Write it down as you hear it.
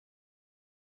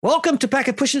Welcome to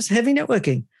Packet Pushers Heavy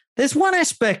Networking. There's one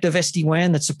aspect of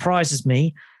SD-WAN that surprises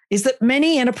me is that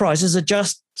many enterprises are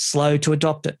just slow to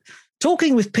adopt it.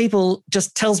 Talking with people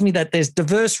just tells me that there's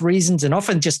diverse reasons and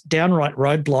often just downright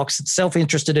roadblocks and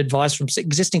self-interested advice from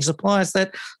existing suppliers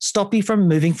that stop you from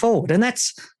moving forward. And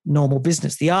that's normal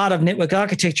business. The art of network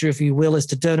architecture, if you will, is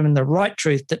to determine the right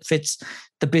truth that fits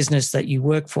the business that you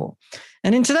work for.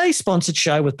 And in today's sponsored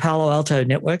show with Palo Alto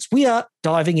Networks, we are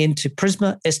diving into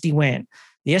Prisma SD-WAN,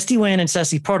 the SD-WAN and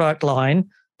SASE product line,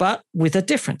 but with a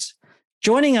difference.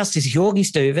 Joining us is Jorgi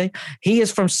Stuve. He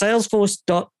is from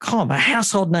Salesforce.com, a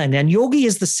household name. And Jorgi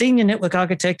is the senior network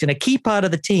architect and a key part of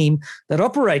the team that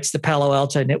operates the Palo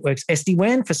Alto Networks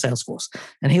SD-WAN for Salesforce.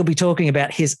 And he'll be talking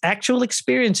about his actual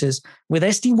experiences with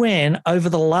SD-WAN over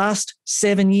the last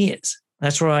 7 years.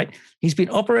 That's right. He's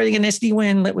been operating an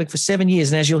SD-WAN network for 7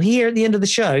 years. And as you'll hear at the end of the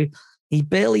show, he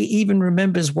barely even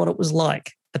remembers what it was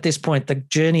like. At this point, the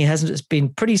journey hasn't been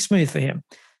pretty smooth for him.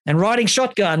 And riding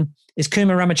shotgun is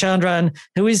Kumar Ramachandran,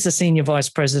 who is the Senior Vice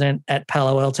President at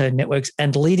Palo Alto Networks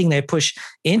and leading their push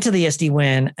into the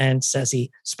SD-WAN and SASE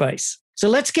space. So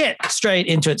let's get straight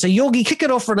into it. So Jorgi, kick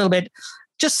it off for a little bit.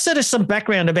 Just set us some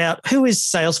background about who is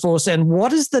Salesforce and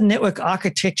what does the network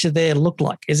architecture there look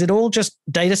like? Is it all just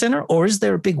data center or is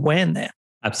there a big WAN there?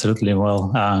 Absolutely.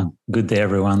 Well, good day,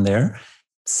 everyone there.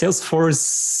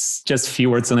 Salesforce, just a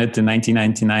few words on it. In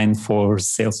 1999, four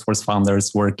Salesforce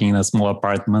founders working in a small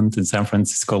apartment in San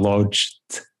Francisco launched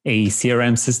a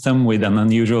CRM system with an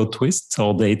unusual twist.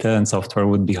 All data and software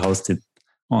would be hosted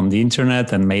on the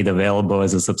internet and made available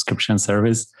as a subscription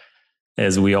service.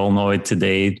 As we all know it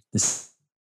today, this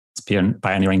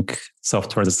pioneering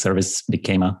software as a service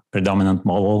became a predominant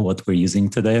model, what we're using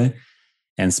today,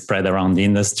 and spread around the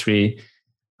industry.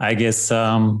 I guess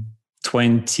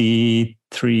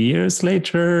 23 years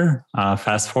later,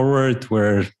 fast forward,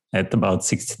 we're at about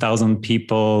 60,000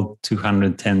 people,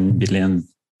 210 billion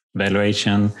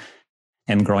valuation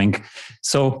and growing.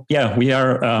 So yeah, we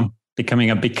are becoming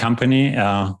a big company.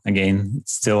 Again,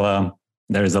 it's still,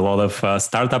 there's a lot of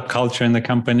startup culture in the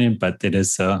company, but it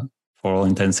is, for all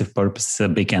intensive purposes, a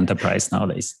big enterprise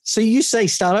nowadays. So you say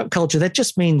startup culture, that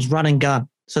just means run and gun.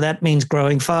 So that means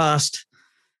growing fast,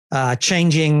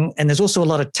 changing, and there's also a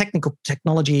lot of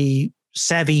technology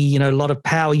savvy, a lot of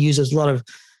power users, a lot of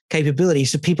capability.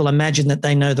 So people imagine that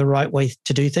they know the right way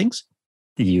to do things.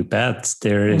 You bet.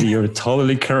 You're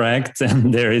totally correct.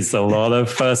 And there is a lot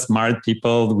of smart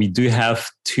people. We do have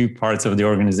two parts of the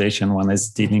organization. One is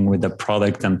dealing with the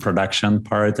product and production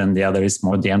part, and the other is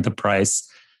more the enterprise,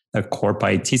 corp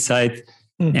IT side.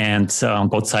 And on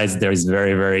both sides, there is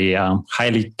very, very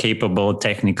highly capable,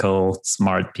 technical,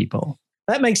 smart people.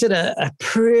 That makes it a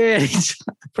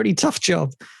pretty tough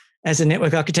job as a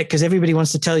network architect because everybody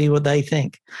wants to tell you what they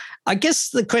think. I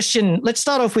guess the question, let's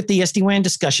start off with the SD-WAN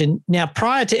discussion. Now,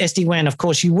 prior to SD-WAN, of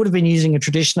course, you would have been using a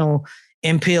traditional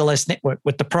MPLS network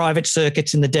with the private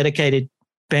circuits and the dedicated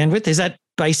bandwidth. Is that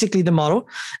basically the model?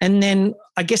 And then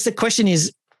I guess the question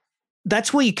is,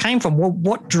 that's where you came from. Well,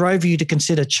 what drove you to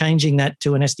consider changing that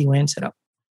to an SD-WAN setup?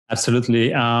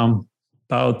 Absolutely.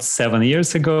 About 7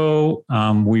 years ago,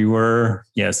 we were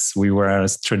a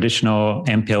traditional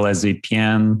MPLS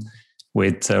VPN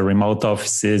with remote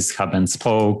offices, hub and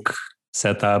spoke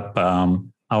setup.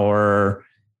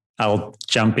 I'll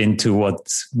jump into what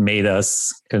made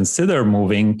us consider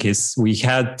moving is we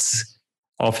had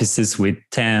offices with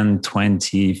 10,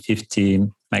 20, 50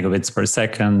 megabits per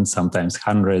second, sometimes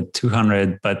 100,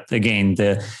 200. But again,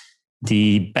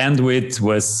 the bandwidth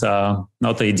was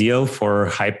not ideal for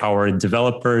high-powered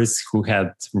developers who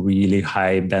had really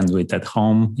high bandwidth at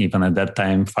home. Even at that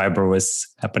time, fiber was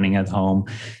happening at home.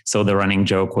 So the running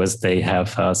joke was they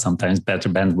have sometimes better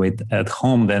bandwidth at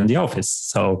home than the office.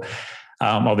 So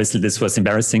obviously this was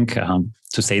embarrassing,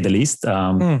 to say the least.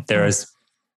 So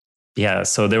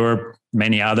there were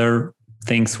many other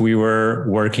things we were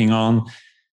working on.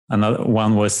 Another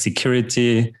one was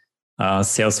security.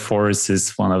 Salesforce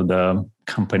is one of the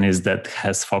companies that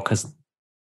has focused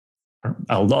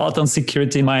a lot on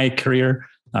security in my career,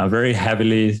 very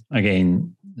heavily,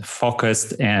 again,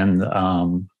 focused and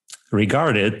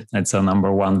regarded. It's a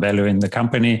number one value in the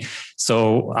company.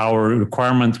 So our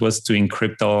requirement was to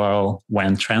encrypt all our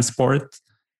WAN transport.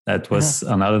 That was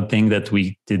another thing that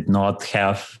we did not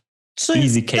have. So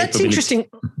easy capability. That's interesting.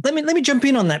 Let me jump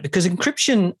in on that because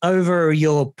encryption over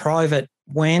your private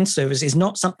WAN service is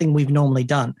not something we've normally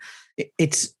done.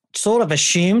 It's sort of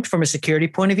assumed from a security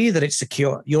point of view that it's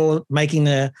secure. You're making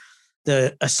the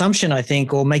assumption, I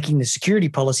think, or making the security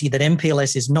policy that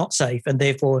MPLS is not safe and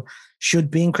therefore should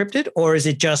be encrypted, or is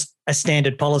it just a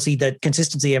standard policy that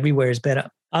consistency everywhere is better?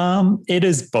 It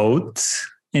is both.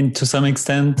 And to some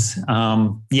extent,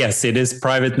 yes, it is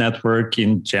private network.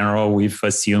 In general, we've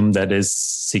assumed that is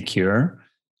secure.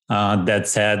 That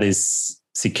said,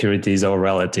 security is all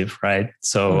relative, right?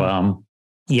 So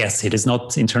yes, it is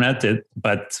not interneted,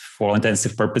 but for all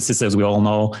intensive purposes, as we all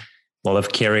know, a lot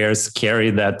of carriers carry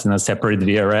that in a separate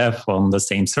VRF on the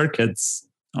same circuits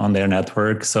on their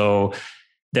network. So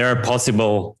there are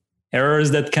possible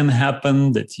errors that can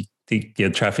happen, that the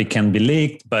traffic can be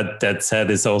leaked. But that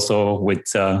said, is also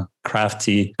with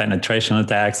crafty penetration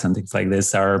attacks and things like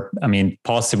this are,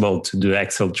 possible to do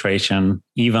exfiltration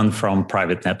even from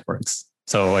private networks.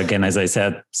 So again, as I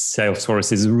said,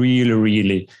 Salesforce is really,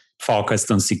 really focused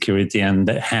on security and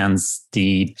hence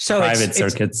the private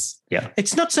circuits.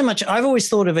 It's not so much, I've always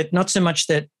thought of it, not so much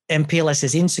that MPLS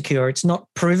is insecure. It's not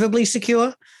provably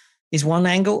secure is one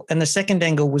angle. And the second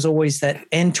angle was always that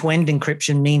end-to-end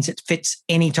encryption means it fits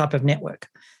any type of network,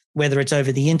 whether it's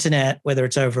over the internet, whether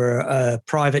it's over a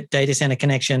private data center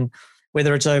connection,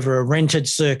 whether it's over a rented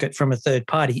circuit from a third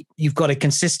party. You've got a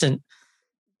consistent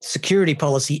security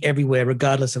policy everywhere,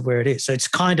 regardless of where it is. So it's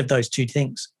kind of those two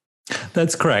things.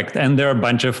 That's correct. And there are a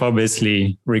bunch of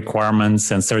obviously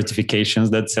requirements and certifications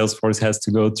that Salesforce has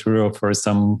to go through for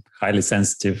some highly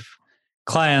sensitive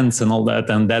clients and all that.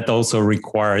 And that also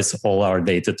requires all our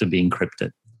data to be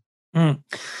encrypted.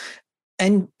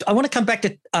 And I want to come back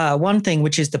to one thing,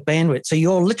 which is the bandwidth. So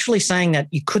you're literally saying that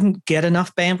you couldn't get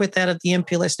enough bandwidth out of the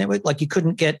MPLS network, like you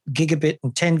couldn't get gigabit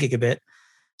and 10 gigabit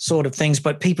sort of things,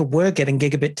 but people were getting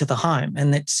gigabit to the home.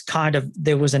 And it's kind of,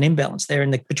 there was an imbalance there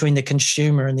between the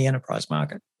consumer and the enterprise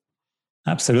market.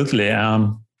 Absolutely.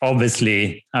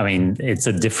 Obviously, it's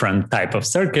a different type of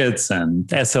circuits and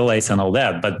SLAs and all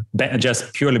that, but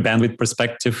just purely bandwidth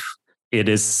perspective, it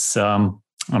is,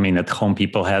 at home,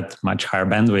 people had much higher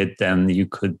bandwidth than you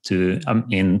could do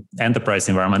in enterprise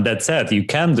environment. That said, you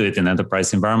can do it in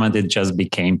enterprise environment. It just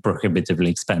became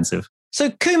prohibitively expensive. So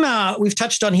Kumar, we've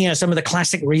touched on here some of the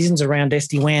classic reasons around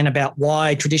SD-WAN about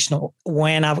why traditional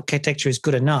WAN architecture is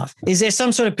good enough. Is there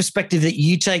some sort of perspective that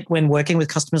you take when working with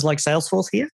customers like Salesforce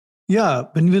here? Yeah,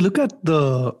 when we look at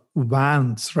the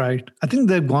WANs, right, I think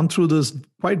they've gone through this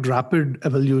quite rapid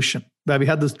evolution where we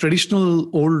had this traditional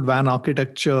old WAN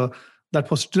architecture that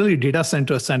was really data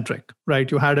center centric, right?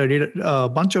 You had a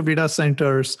bunch of data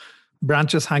centers,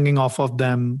 branches hanging off of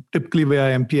them, typically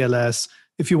via MPLS.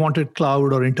 If you wanted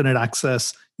cloud or internet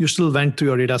access, you still went to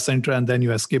your data center and then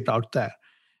you escaped out there.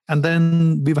 And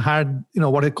then we've had,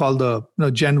 what I call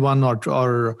the Gen 1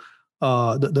 or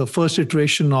the first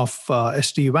iteration of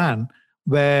SD-WAN,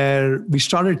 where we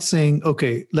started saying,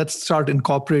 okay, let's start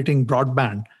incorporating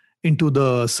broadband into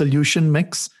the solution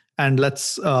mix, and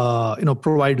let's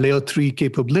provide layer 3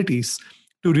 capabilities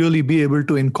to really be able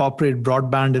to incorporate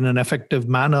broadband in an effective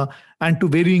manner. And to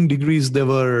varying degrees, there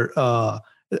were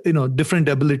different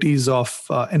abilities of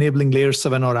enabling layer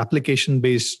 7 or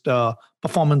application-based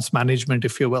performance management,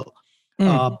 if you will.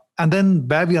 And then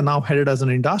where we are now headed as an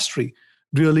industry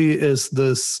really is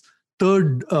this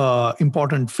third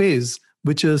important phase,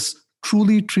 which is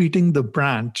truly treating the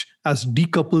branch as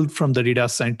decoupled from the data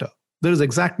center. There is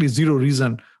exactly zero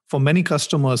reason for many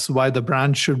customers why the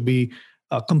branch should be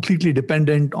completely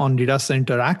dependent on data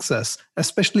center access,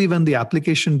 especially when the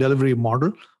application delivery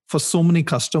model for so many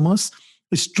customers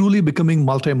is truly becoming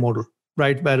multimodal,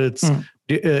 right? Where it's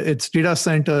data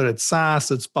center, it's SaaS,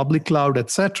 it's public cloud,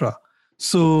 etc.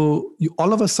 So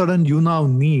all of a sudden, you now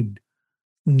need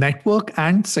network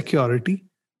and security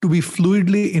to be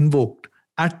fluidly invoked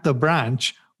at the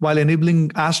branch while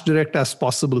enabling as direct as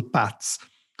possible paths.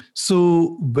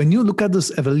 So when you look at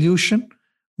this evolution,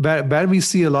 where we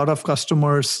see a lot of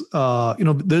customers,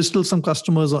 there's still some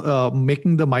customers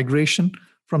making the migration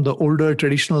from the older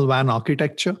traditional WAN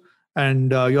architecture.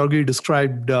 And Jorgi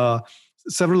described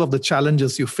several of the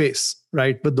challenges you face,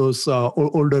 right, with those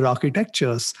older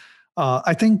architectures.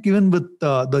 I think even with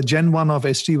the Gen 1 of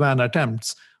SD-WAN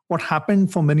attempts, what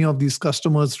happened for many of these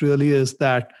customers really is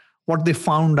that what they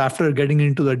found after getting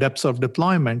into the depths of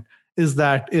deployment is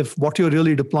that if what you're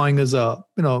really deploying is a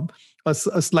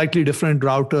slightly different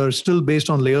router, still based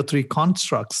on layer 3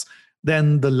 constructs,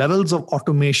 then the levels of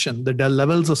automation, the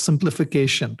levels of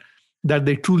simplification that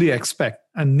they truly expect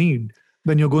and need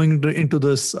when you're going into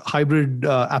this hybrid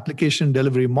application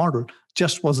delivery model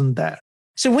just wasn't there.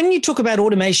 So when you talk about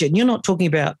automation, you're not talking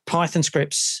about Python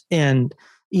scripts and,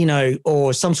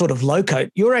 or some sort of low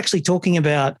code. You're actually talking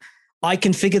about, I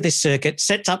configure this circuit,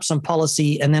 sets up some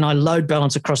policy, and then I load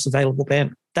balance across available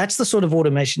bandwidth. That's the sort of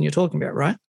automation you're talking about,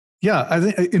 right? Yeah, I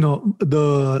think,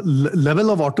 the level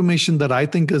of automation that I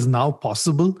think is now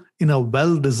possible in a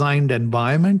well-designed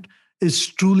environment is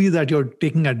truly that you're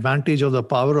taking advantage of the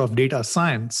power of data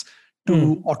science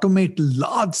to automate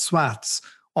large swaths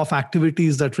of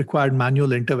activities that required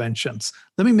manual interventions.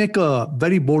 Let me make a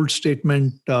very bold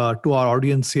statement to our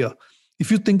audience here.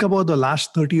 If you think about the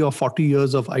last 30 or 40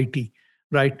 years of IT,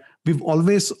 right, we've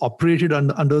always operated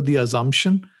under the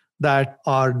assumption that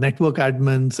our network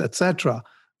admins, etc.,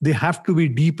 they have to be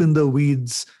deep in the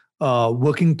weeds,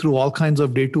 working through all kinds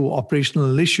of day-to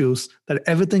operational issues, that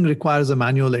everything requires a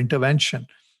manual intervention.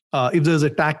 If there's a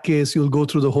tag case, you'll go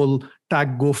through the whole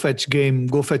tag go fetch game,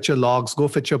 go fetch your logs, go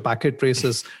fetch your packet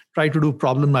traces, try to do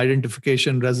problem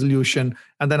identification, resolution,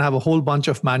 and then have a whole bunch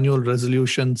of manual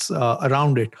resolutions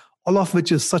around it, all of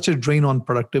which is such a drain on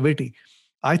productivity.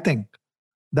 I think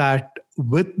that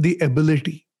with the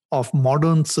ability of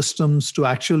modern systems to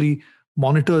actually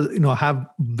monitor, have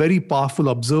very powerful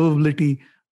observability,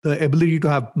 the ability to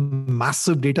have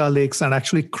massive data lakes and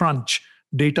actually crunch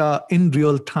data in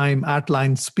real time at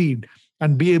line speed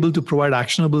and be able to provide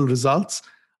actionable results,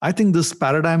 I think this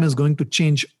paradigm is going to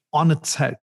change on its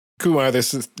head. Kumar,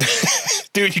 this is,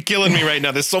 dude, you're killing me right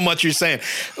now. There's so much you're saying.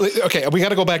 Okay, we got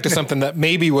to go back to something that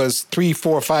maybe was 3,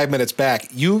 4, 5 minutes back.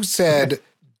 You said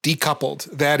decoupled.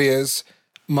 That is,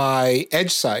 my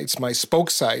edge sites, my spoke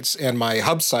sites, and my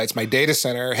hub sites, my data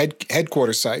center,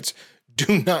 headquarters sites,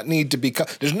 do not need to be,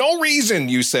 there's no reason,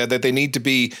 you said, that they need to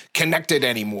be connected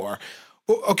anymore.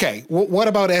 Okay, what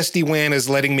about SD-WAN is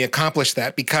letting me accomplish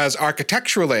that? Because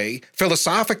architecturally,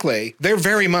 philosophically, they're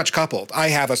very much coupled. I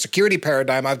have a security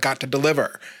paradigm I've got to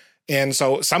deliver. And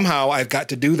so somehow I've got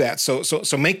to do that. So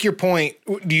make your point.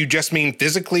 Do you just mean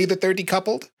physically that they're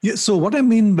decoupled? Yeah, so what I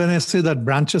mean when I say that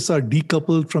branches are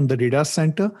decoupled from the data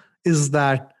center is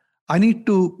that I need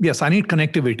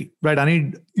connectivity, right? I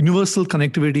need universal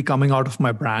connectivity coming out of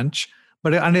my branch,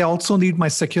 and I also need my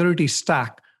security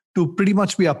stack to pretty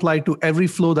much be applied to every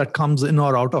flow that comes in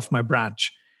or out of my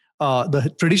branch.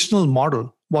 The traditional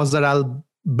model was that I'll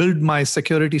build my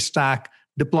security stack,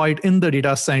 deploy it in the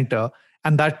data center,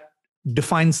 and that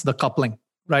defines the coupling,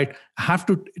 right? I have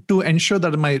to ensure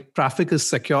that my traffic is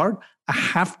secured, I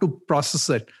have to process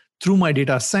it through my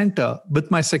data center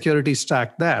with my security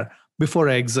stack there before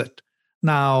I exit.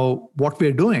 Now, what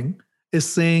we're doing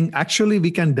is saying, actually,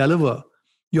 we can deliver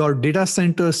your data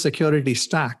center security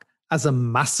stack as a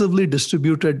massively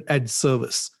distributed edge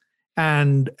service.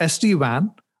 And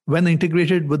SD-WAN, when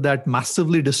integrated with that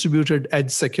massively distributed edge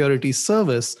security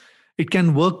service, it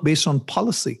can work based on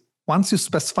policy. Once you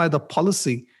specify the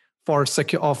policy for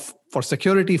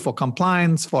security, for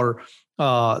compliance, for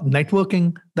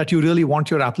networking that you really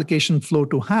want your application flow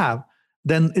to have,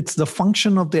 then it's the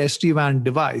function of the SD-WAN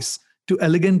device to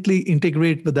elegantly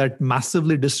integrate with that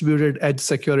massively distributed edge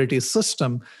security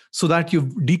system so that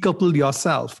you've decoupled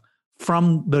yourself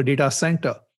from the data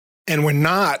center. And we're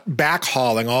not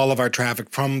backhauling all of our traffic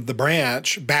from the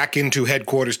branch back into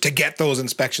headquarters to get those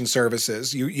inspection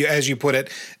services. You, as you put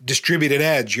it, distributed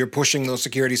edge, you're pushing those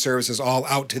security services all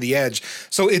out to the edge.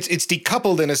 So it's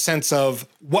decoupled in a sense of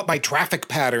what my traffic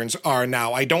patterns are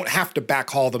now. I don't have to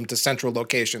backhaul them to central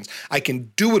locations. I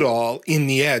can do it all in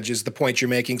the edge is the point you're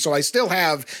making. So I still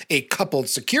have a coupled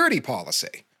security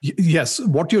policy. Yes,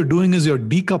 what you're doing is you're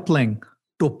decoupling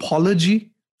topology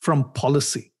from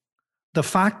policy. The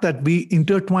fact that we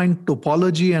intertwine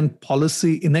topology and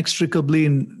policy inextricably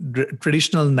in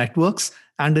traditional networks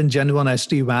and in genuine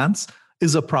SD-WANs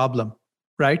is a problem,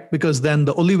 right? Because then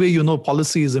the only way you know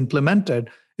policy is implemented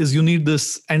is you need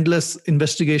this endless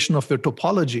investigation of your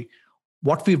topology.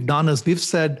 What we've done is we've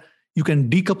said you can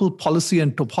decouple policy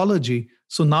and topology.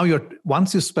 So now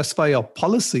once you specify your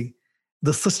policy,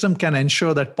 the system can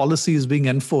ensure that policy is being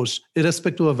enforced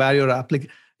irrespective of where your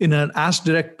application in an as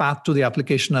direct path to the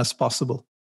application as possible.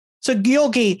 So,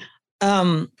 Georgi,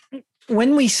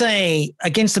 when we say,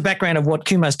 against the background of what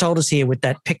Kumar's told us here with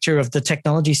that picture of the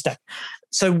technology stack,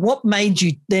 so what made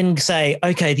you then say,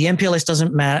 okay, the MPLS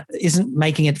isn't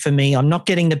making it for me. I'm not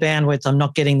getting the bandwidth. I'm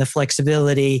not getting the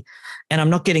flexibility, and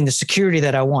I'm not getting the security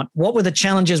that I want. What were the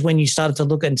challenges when you started to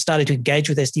look and started to engage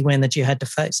with SD-WAN that you had to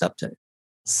face up to?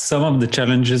 Some of the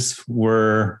challenges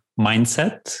were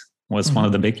mindset was one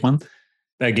of the big ones.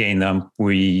 Again,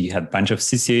 we had a bunch of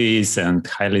CCAs and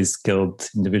highly skilled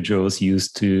individuals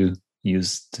used to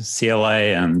use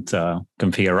CLI and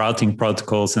configure routing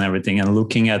protocols and everything, and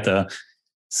looking at a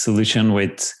solution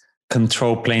with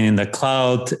control plane in the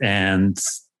cloud, and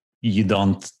you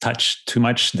don't touch too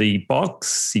much the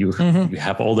box. You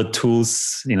have all the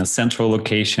tools in a central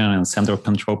location and central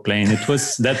control plane. It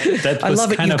was that I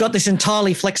love it. You've got this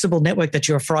entirely flexible network that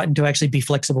you're frightened to actually be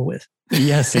flexible with.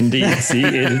 Yes, indeed. See,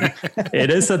 it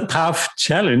is a tough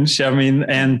challenge. I mean,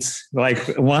 and like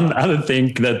one other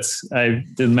thing that I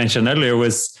didn't mention earlier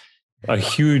was A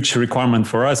huge requirement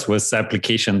for us was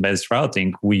application-based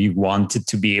routing. We wanted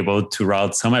to be able to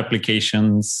route some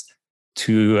applications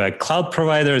to a cloud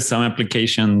provider, some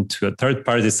application to a third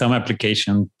party, some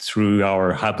application through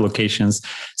our hub locations.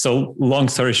 So long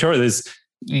story short is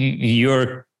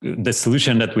the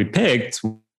solution that we picked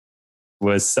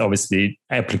was obviously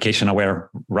application aware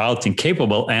routing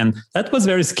capable. And that was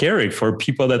very scary for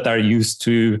people that are used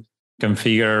to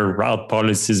configure route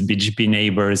policies, BGP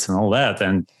neighbors, and all that.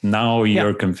 And now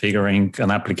you're configuring an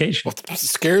application. Well, it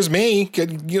scares me.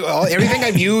 Everything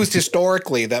I've used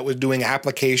historically that was doing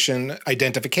application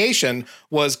identification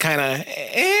was kind of,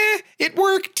 it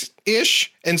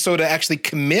worked-ish. And so to actually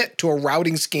commit to a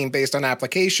routing scheme based on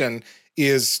application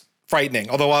is frightening.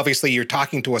 Although obviously you're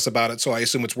talking to us about it, so I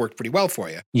assume it's worked pretty well for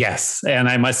you. Yes. And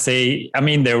I must say,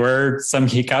 there were some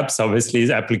hiccups. Obviously,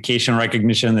 application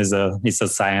recognition is a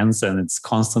science and it's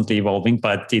constantly evolving,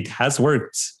 but it has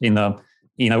worked in a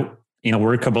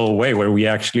workable way where we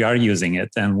actually are using it.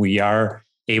 And we are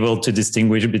able to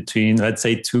distinguish between, let's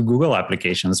say, two Google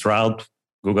applications, route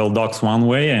Google Docs one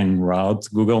way and route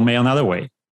Google Mail another way.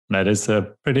 That is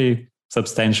a pretty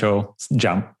substantial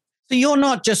jump. So you're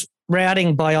not just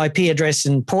routing by IP address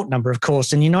and port number, of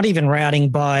course, and you're not even routing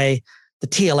by the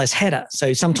TLS header.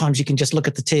 So sometimes you can just look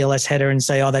at the TLS header and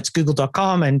say, oh, that's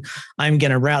google.com, and I'm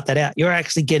going to route that out. You're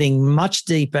actually getting much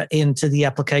deeper into the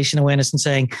application awareness and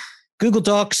saying, Google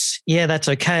Docs, yeah, that's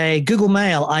okay. Google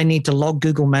Mail, I need to log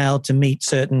Google Mail to meet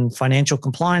certain financial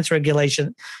compliance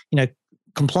regulation,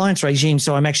 compliance regime.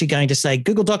 So I'm actually going to say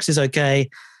Google Docs is okay,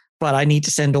 but I need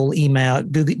to send all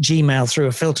Gmail through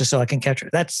a filter so I can capture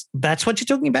it. That's what you're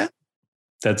talking about?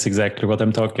 That's exactly what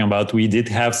I'm talking about. We did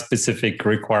have specific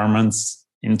requirements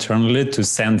internally to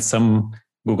send some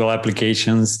Google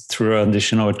applications through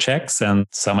additional checks and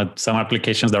some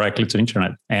applications directly to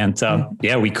internet. And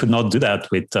we could not do that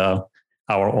with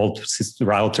our old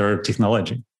router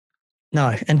technology.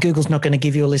 No, and Google's not going to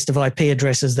give you a list of IP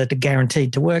addresses that are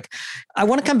guaranteed to work. I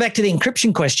want to come back to the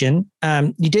encryption question.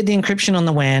 You did the encryption on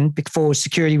the WAN for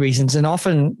security reasons and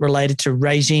often related to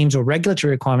regimes or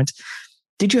regulatory requirements.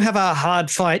 Did you have a hard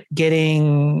fight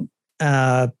getting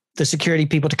the security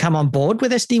people to come on board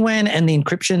with SD-WAN and the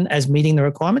encryption as meeting the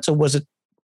requirements? Or was it,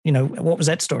 what was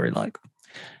that story like?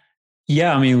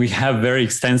 Yeah, we have very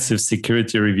extensive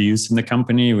security reviews in the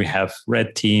company. We have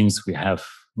red teams. We have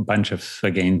a bunch of,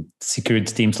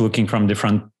 security teams looking from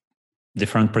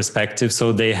different perspectives.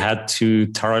 So they had to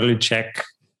thoroughly check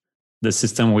the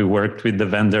system. We worked with the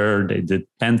vendor. They did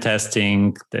pen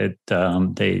testing. They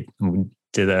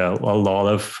did a lot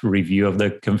of review of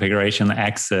the configuration,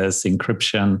 access,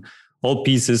 encryption. All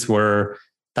pieces were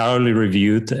thoroughly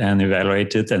reviewed and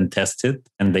evaluated and tested,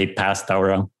 and they passed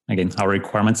our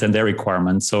requirements and their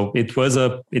requirements. So it was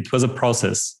a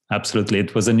process. Absolutely,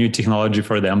 it was a new technology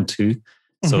for them too.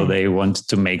 So they wanted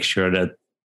to make sure that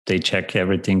they check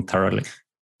everything thoroughly.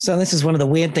 So this is one of the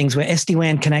weird things where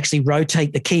SD-WAN can actually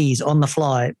rotate the keys on the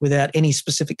fly without any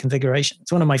specific configuration.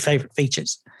 It's one of my favorite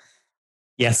features.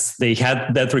 Yes, they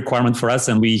had that requirement for us,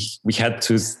 and we had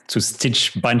to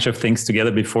stitch a bunch of things together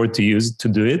before to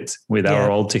do it with our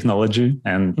old technology.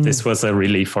 And this was a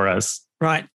relief for us.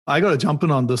 Right. I got to jump in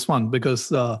on this one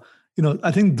because,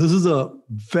 I think this is a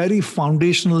very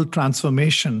foundational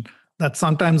transformation that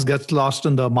sometimes gets lost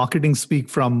in the marketing speak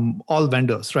from all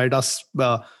vendors, right? Us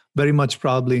very much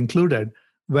probably included,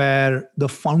 where the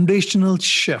foundational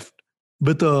shift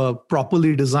with a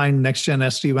properly designed next-gen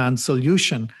SD-WAN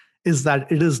solution is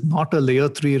that it is not a layer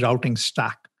 3 routing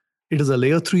stack. It is a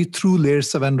layer 3 through layer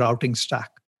 7 routing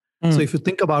stack. So if you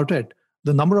think about it,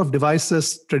 the number of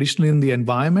devices traditionally in the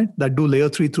environment that do layer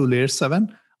 3 through layer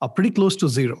 7 are pretty close to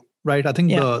zero, right? I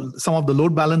think some of the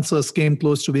load balancers came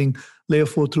close to being layer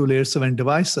 4 through layer 7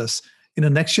 devices. In a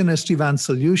next-gen SD-WAN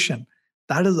solution,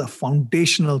 that is a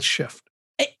foundational shift.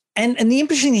 And the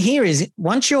interesting thing here is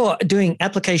once you're doing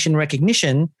application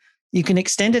recognition, you can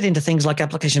extend it into things like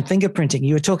application fingerprinting.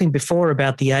 You were talking before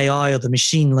about the AI or the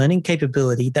machine learning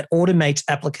capability that automates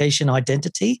application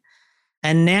identity.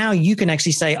 And now you can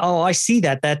actually say, oh, I see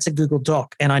that. That's a Google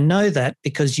Doc. And I know that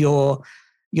because you're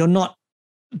not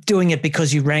doing it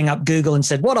because you rang up Google and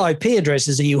said, what IP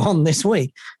addresses are you on this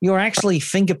week? You're actually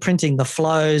fingerprinting the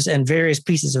flows and various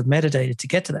pieces of metadata to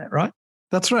get to that, right?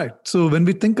 That's right. So when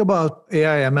we think about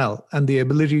AI ML and the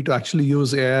ability to actually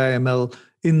use AI ML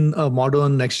in a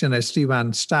modern next-gen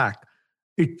SD-WAN stack,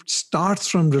 it starts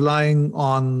from relying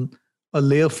on a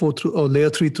layer 4 through or layer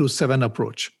 3 through 7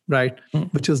 approach, right?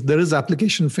 Which is there is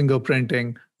application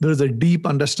fingerprinting, there is a deep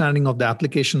understanding of the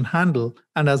application handle,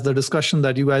 and as the discussion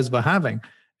that you guys were having,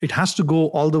 it has to go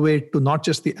all the way to not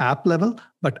just the app level,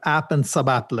 but app and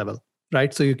sub-app level,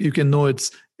 right? So you can know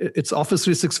it's It's Office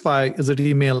 365, is it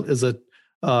email, is it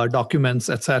documents,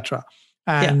 etc.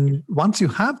 And once you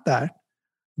have that,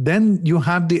 then you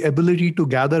have the ability to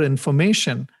gather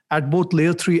information at both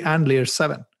layer 3 and layer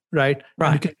 7, right?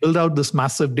 And you can build out this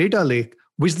massive data lake,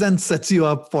 which then sets you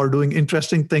up for doing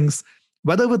interesting things,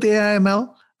 whether with AI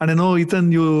ML. And I know,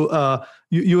 Ethan, you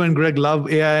and Greg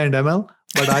love AI and ML,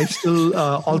 but I still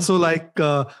also like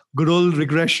good old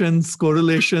regressions,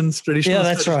 correlations, traditional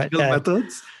statistical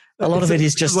methods. A lot of it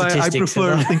is just statistics. I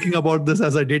prefer thinking about this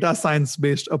as a data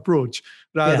science-based approach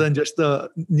rather than just the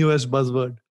newest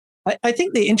buzzword. I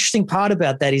think the interesting part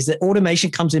about that is that automation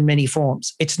comes in many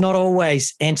forms. It's not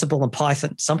always Ansible and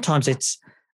Python. Sometimes it's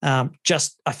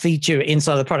just a feature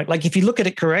inside the product. Like if you look at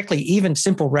it correctly, even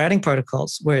simple routing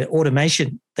protocols where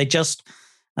automation, they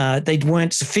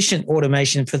weren't sufficient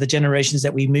automation for the generations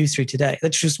that we move through today.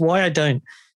 That's just why I don't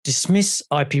dismiss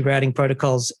IP routing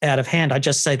protocols out of hand. I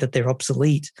just say that they're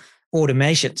obsolete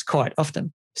automations quite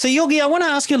often. So Yogi, I want to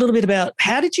ask you a little bit about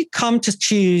how did you come to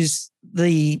choose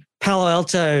the Palo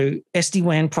Alto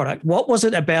SD-WAN product? What was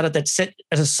it about it that set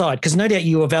it aside? Because no doubt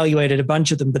you evaluated a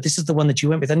bunch of them, but this is the one that you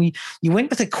went with, and you went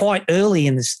with it quite early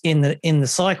in the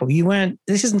cycle.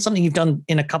 This isn't something you've done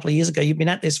in a couple of years ago. You've been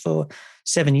at this for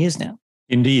 7 years now.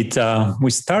 Indeed.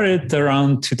 We started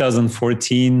around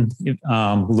 2014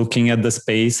 looking at the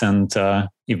space and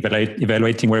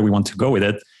evaluating where we want to go with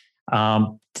it.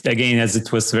 Again, as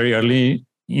it was very early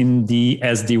in the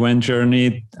SD-WAN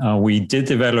journey, we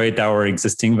did evaluate our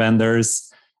existing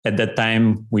vendors. At that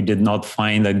time, we did not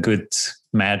find a good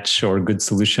match or good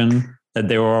solution that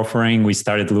they were offering. We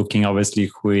started looking, obviously,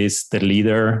 who is the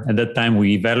leader. At that time,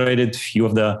 we evaluated a few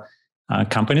of the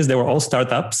companies. They were all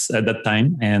startups at that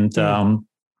time. And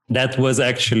that was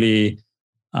actually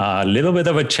a little bit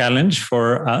of a challenge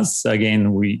for us.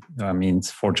 Again,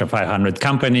 it's Fortune 500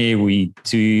 company. We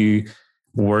do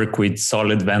work with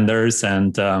solid vendors,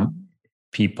 and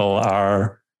people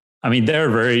they're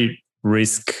very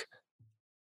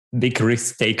big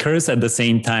risk takers. At the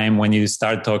same time, when you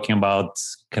start talking about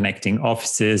connecting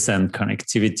offices and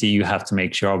connectivity, you have to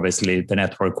make sure, obviously, the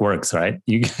network works, right?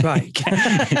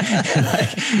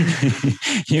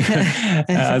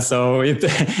 So it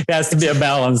has to be a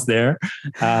balance there,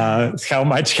 how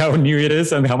new it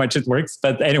is and how much it works.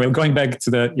 But anyway, going back to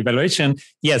the evaluation,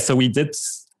 so we did.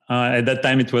 At that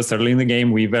time, it was early in the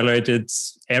game. We evaluated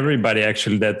everybody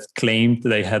actually that claimed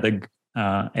they had a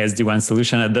SD-WAN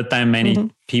solution. At that time,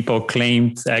 many people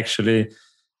claimed actually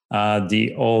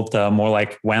the old, more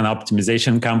like WAN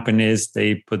optimization companies.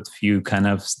 They put few kind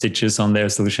of stitches on their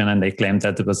solution and they claimed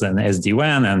that it was an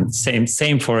SD-WAN. And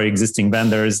same for existing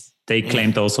vendors. They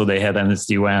claimed also they had an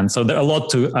SD-WAN. So there are a lot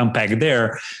to unpack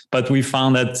there. But we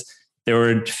found that there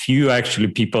were few actually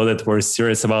people that were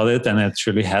serious about it and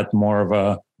actually had more of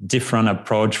a different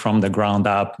approach from the ground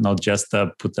up, not just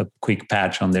put a quick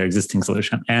patch on their existing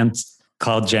solution. And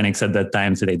CloudGenix at that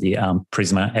time, today the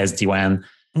Prisma SD-WAN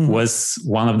was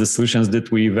one of the solutions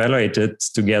that we evaluated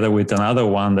together with another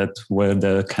one that were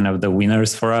the kind of the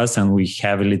winners for us, and we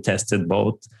heavily tested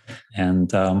both.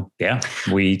 And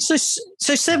So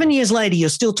 7 years later, you're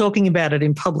still talking about it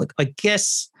in public. I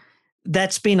guess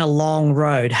that's been a long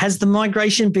road. Has the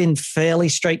migration been fairly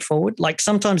straightforward? Like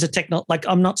sometimes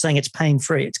I'm not saying it's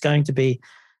pain-free. It's going to be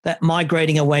that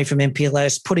migrating away from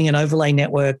MPLS, putting an overlay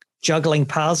network, juggling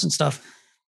paths and stuff.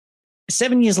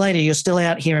 7 years later, you're still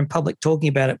out here in public talking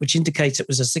about it, which indicates it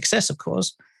was a success, of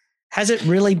course. Has it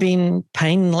really been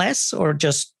painless or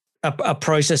just a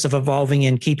process of evolving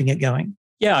and keeping it going?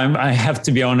 Yeah, I have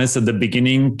to be honest, at the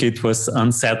beginning, it was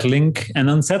unsettling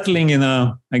in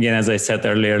again, as I said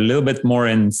earlier, a little bit more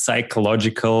in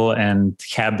psychological and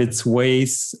habits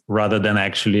ways rather than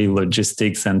actually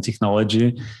logistics and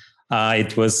technology.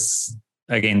 It was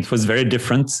very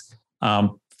different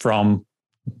from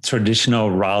traditional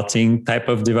routing type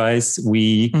of device.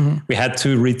 We had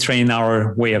to retrain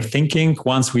our way of thinking.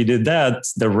 Once we did that,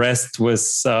 the rest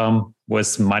was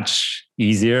much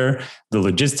easier. The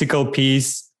logistical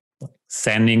piece,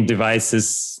 sending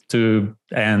devices to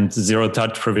and zero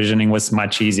touch provisioning was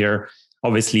much easier.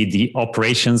 Obviously, the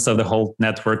operations of the whole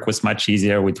network was much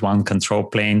easier with one control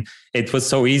plane. It was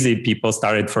so easy, people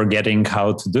started forgetting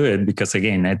how to do it because,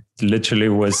 again, it literally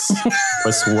was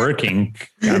working.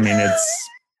 I mean,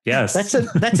 yes. That's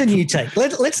a new take.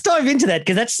 Let's dive into that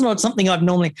because that's not something I've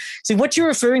normally... See, what you're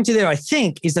referring to there, I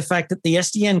think, is the fact that the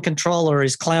SDN controller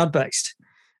is cloud-based.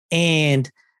 And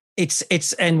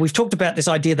and we've talked about this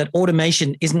idea that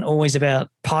automation isn't always about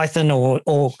Python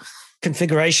or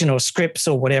configuration or scripts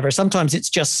or whatever. Sometimes it's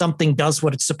just something does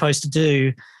what it's supposed to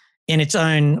do in its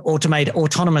own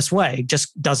autonomous way,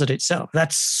 just does it itself.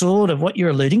 That's sort of what you're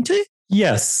alluding to?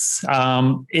 Yes,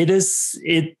 it is.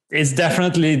 It is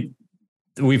definitely.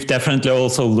 We've definitely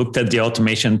also looked at the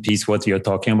automation piece, what you're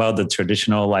talking about, the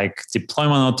traditional like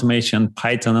deployment automation,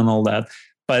 Python and all that.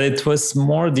 But it was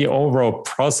more the overall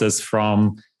process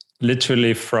from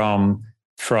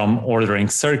ordering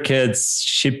circuits,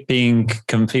 shipping,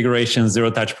 configuration,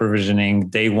 zero-touch provisioning,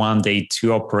 day one, day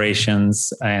two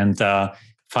operations, and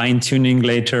fine-tuning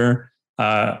later,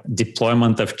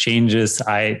 deployment of changes.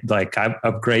 I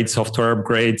upgrade software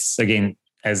upgrades again.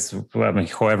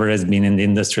 Whoever has been in the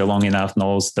industry long enough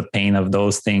knows the pain of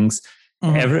those things.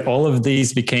 All of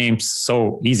these became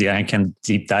so easy. I can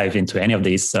deep dive into any of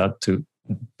these to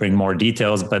bring more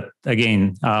details. But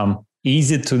again,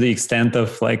 easy to the extent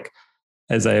of like,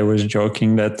 as I was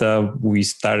joking, that we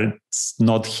started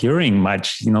not hearing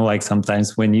much. Like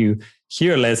sometimes when you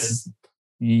hear less,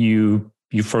 you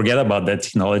forget about that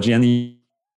technology, and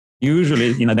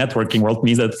usually in a networking world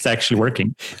means that it's actually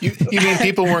working. You mean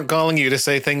people weren't calling you to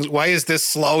say things, why is this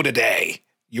slow today?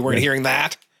 You weren't hearing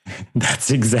that? That's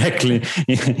exactly.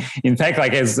 In fact,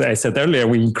 like as I said earlier,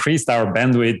 we increased our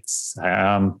bandwidth,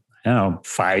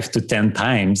 5 to 10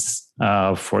 times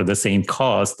for the same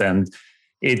cost. And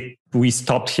we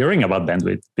stopped hearing about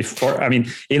bandwidth before. I mean,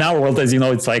 in our world, as you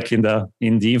know, it's like in the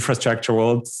infrastructure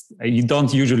world, you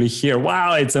don't usually hear,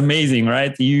 wow, it's amazing,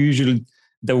 right? You usually,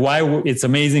 the why it's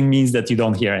amazing means that you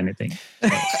don't hear anything.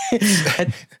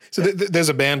 So there's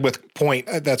a bandwidth point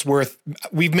that's worth,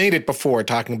 we've made it before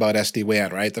talking about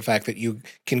SD-WAN, right? The fact that you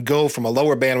can go from a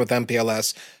lower bandwidth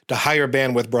MPLS to higher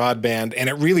bandwidth broadband, and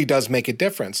it really does make a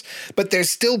difference. But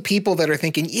there's still people that are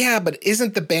thinking, yeah, but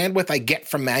isn't the bandwidth I get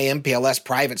from my MPLS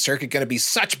private circuit going to be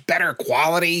such better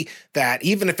quality that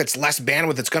even if it's less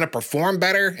bandwidth, it's going to perform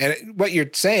better? And what you're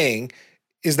saying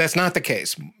is that's not the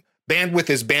case. Bandwidth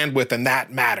is bandwidth, and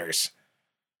that matters.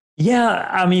 Yeah,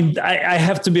 I mean, I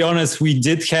have to be honest, we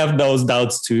did have those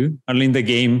doubts too. Early in the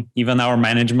game, even our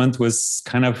management was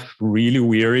kind of really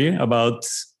weary about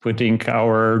putting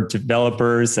our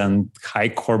developers and high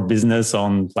core business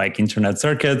on like internet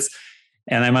circuits.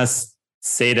 And I must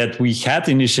say that we had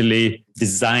initially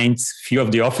designed a few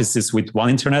of the offices with one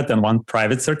internet and one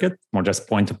private circuit, more just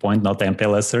point-to-point, not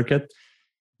MPLS circuit,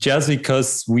 just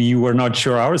because we were not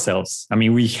sure ourselves. I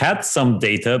mean, we had some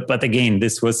data, but again,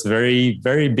 this was very,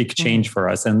 very big change for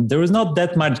us. And there was not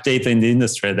that much data in the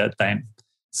industry at that time.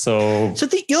 So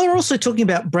you're also talking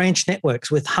about branch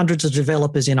networks with hundreds of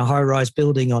developers in a high-rise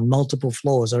building on multiple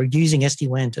floors are using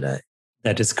SD-WAN today.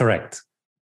 That is correct.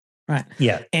 Right.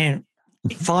 Yeah. And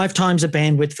 5 times the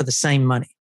bandwidth for the same money.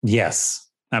 Yes.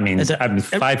 I mean,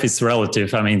 5 is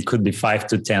relative. I mean, it could be 5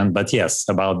 to 10, but yes,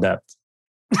 about that.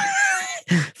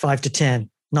 5 to 10,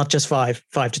 not just 5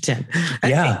 to 10.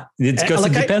 Yeah, it's because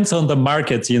it depends on the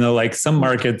market. Like some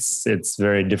markets, it's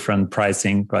very different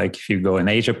pricing. Like if you go in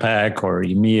Asia Pac or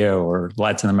EMEA or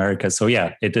Latin America. So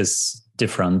yeah, it is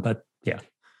different, but yeah.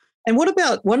 And what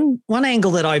about one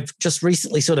angle that I've just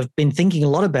recently sort of been thinking a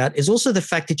lot about is also the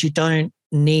fact that you don't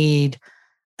need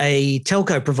a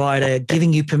telco provider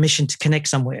giving you permission to connect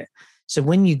somewhere. So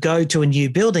when you go to a new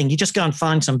building, you just go and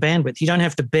find some bandwidth. You don't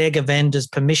have to beg a vendor's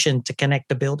permission to connect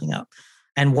the building up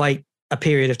and wait a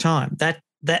period of time. That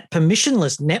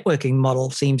permissionless networking model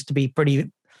seems to be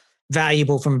pretty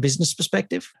valuable from a business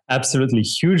perspective. Absolutely,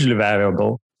 hugely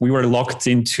valuable. We were locked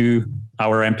into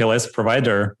our MPLS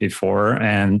provider before,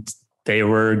 and they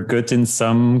were good in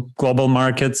some global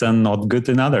markets and not good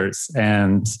in others.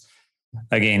 And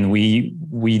again, we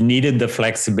needed the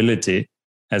flexibility.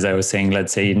 As I was saying,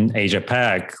 let's say in Asia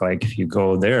Pac, like if you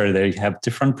go there, they have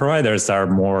different providers that are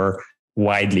more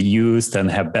widely used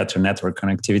and have better network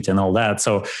connectivity and all that.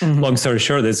 So long story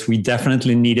short is we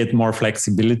definitely needed more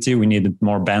flexibility. We needed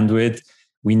more bandwidth.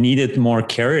 We needed more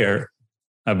carrier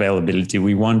availability.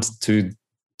 We want to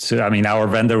I mean, our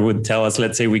vendor would tell us,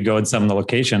 let's say we go in some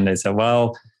location. They say,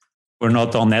 well, we're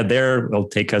not on net there. It'll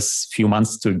take us a few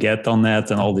months to get on net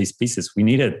and all these pieces. We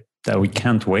need it. We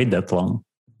can't wait that long.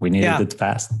 We needed it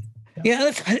fast.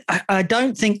 Yeah, I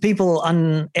don't think people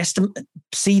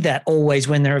see that always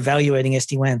when they're evaluating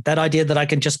SD-WAN. That idea that I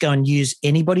can just go and use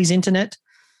anybody's internet,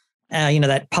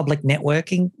 that public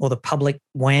networking or the public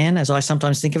WAN, as I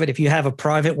sometimes think of it. If you have a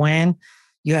private WAN,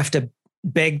 you have to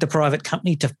beg the private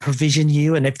company to provision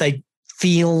you. And if they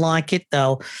feel like it,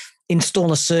 they'll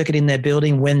install a circuit in their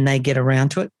building when they get around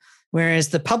to it. Whereas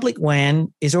the public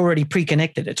WAN is already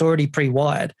pre-connected. It's already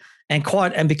pre-wired.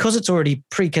 And because it's already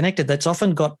pre-connected, that's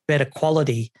often got better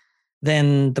quality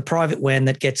than the private WAN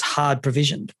that gets hard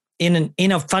provisioned in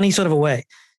a funny sort of a way.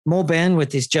 More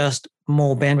bandwidth is just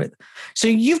more bandwidth. So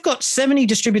you've got 70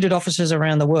 distributed offices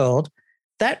around the world.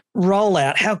 that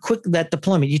rollout, how quick that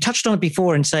deployment, you touched on it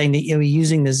before in saying that you were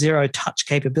using the zero touch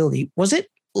capability. Was it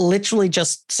literally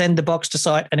just send the box to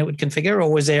site and it would configure,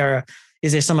 or is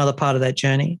there some other part of that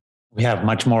journey? We have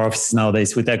much more offices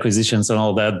nowadays with acquisitions and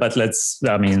all that, but let's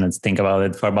think about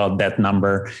it for about that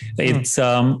number. It's,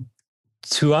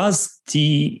 to us,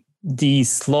 the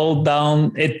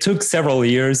slowdown, it took several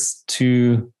years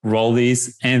to roll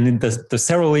these, and the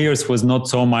several years was not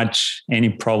so much any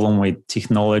problem with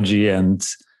technology and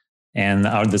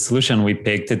the solution we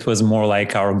picked. It was more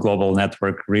like our global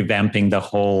network revamping the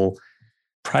whole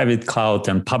private cloud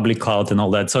and public cloud and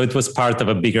all that. So it was part of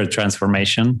a bigger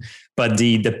transformation. But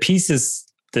the pieces,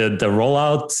 the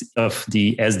rollout of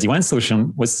the SD-WAN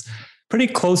solution was pretty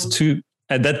close to,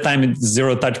 at that time, it's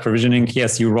zero touch provisioning.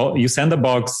 Yes, you send a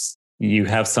box, you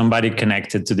have somebody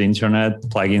connected to the internet,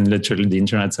 plug in literally the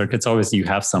internet circuits. Obviously, you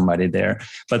have somebody there.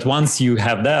 But once you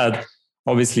have that,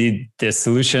 obviously the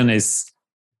solution is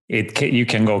you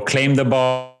can go claim the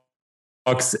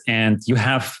box and you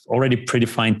have already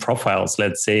predefined profiles.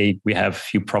 Let's say we have a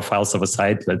few profiles of a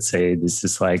site. Let's say this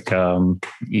is like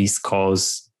East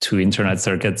Coast to internet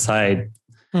circuit site.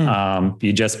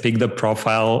 You just pick the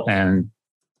profile and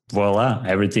voila,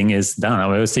 everything is done. I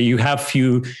would say you have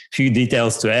few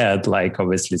details to add, like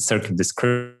obviously circuit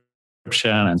description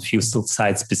and few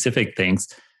site specific things,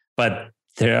 but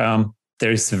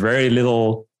there's very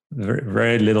little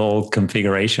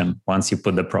configuration once you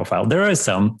put the profile. There are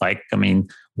some,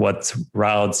 what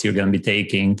routes you're going to be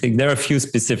taking. There are a few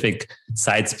specific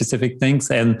site specific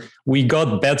things, and we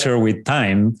got better with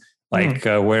time.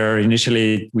 Where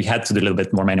initially we had to do a little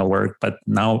bit more manual work, but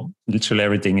now literally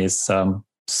everything is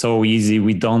so easy.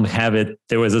 We don't have it.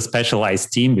 There was a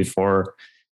specialized team before.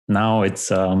 Now it's,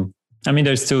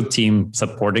 there's still team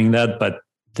supporting that, but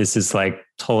this is like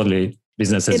totally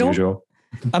business as usual.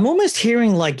 I'm almost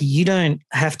hearing like you don't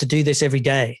have to do this every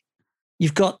day.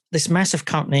 You've got this massive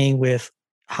company with,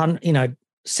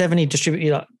 70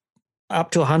 distributed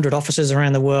up to 100 offices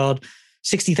around the world,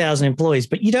 60,000 employees,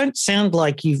 but you don't sound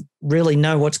like you really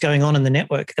know what's going on in the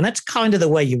network. And that's kind of the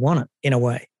way you want it in a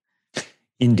way.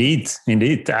 Indeed.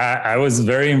 I was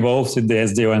very involved with the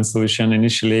SD-WAN solution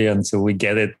initially until we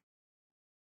get it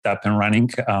up and running.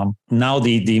 Now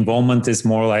the involvement is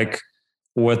more like,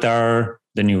 what are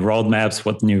the new roadmaps,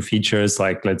 what new features,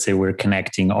 like let's say we're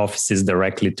connecting offices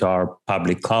directly to our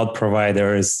public cloud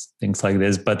providers, things like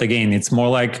this. But again, it's more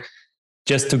like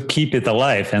just to keep it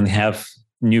alive and have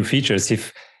new features.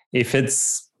 If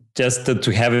it's just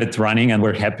to have it running and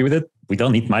we're happy with it, we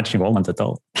don't need much involvement at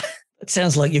all. It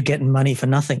sounds like you're getting money for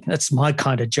nothing. That's my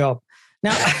kind of job.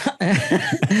 Now,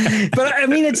 but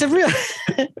it's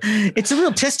a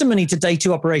real testimony to day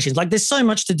two operations. Like there's so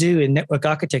much to do in network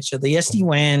architecture. The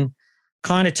SD-WAN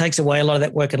kind of takes away a lot of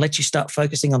that work and lets you start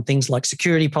focusing on things like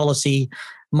security policy,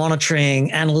 monitoring,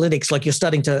 analytics. Like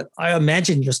I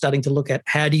imagine you're starting to look at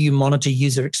how do you monitor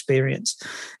user experience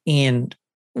and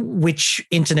which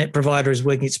internet provider is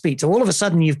working at speed. So all of a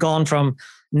sudden you've gone from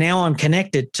now I'm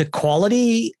connected to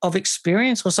quality of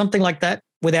experience or something like that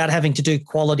without having to do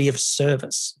quality of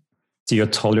service. So you're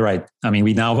totally right.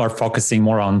 We now are focusing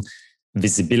more on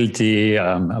visibility,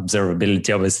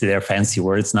 observability. Obviously, they're fancy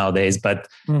words nowadays, but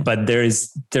there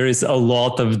is a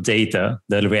lot of data.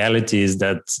 The reality is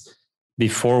that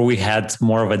before we had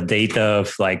more of a data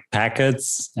of like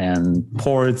packets and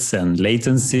ports and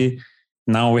latency.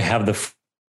 Now we have the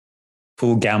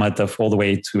full gamut of all the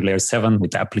way to layer 7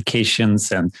 with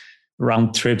applications and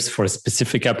round trips for a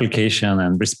specific application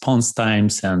and response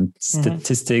times and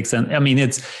statistics. And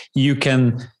it's, you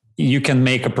can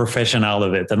make a profession out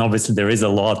of it. And obviously there is a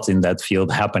lot in that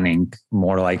field happening,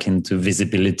 more like into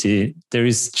visibility. There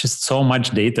is just so much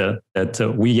data that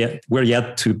we're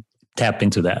yet to tap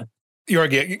into that.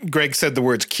 Greg said the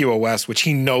words QoS, which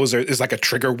he knows is like a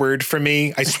trigger word for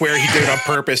me. I swear he did it on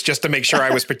purpose just to make sure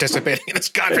I was participating in this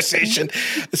conversation.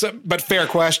 But fair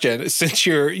question. Since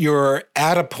you're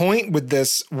at a point with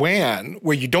this WAN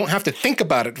where you don't have to think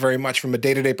about it very much from a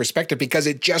day-to-day perspective because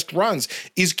it just runs,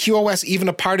 is QoS even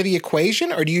a part of the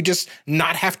equation, or do you just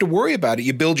not have to worry about it?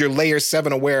 You build your layer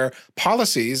 7 aware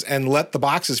policies and let the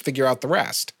boxes figure out the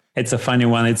rest. It's a funny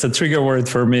one. It's a trigger word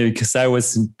for me because I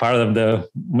was part of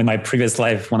in my previous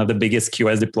life, one of the biggest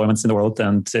QoS deployments in the world,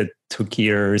 and it took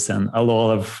years and a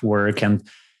lot of work. And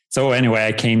so anyway,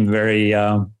 I came very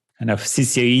kind of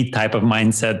CCIE type of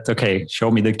mindset. Okay, show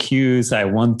me the queues. I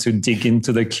want to dig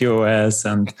into the QoS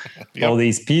and all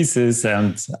these pieces.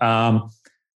 And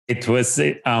it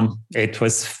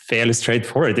was fairly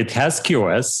straightforward. It has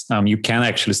QoS. You can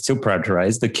actually still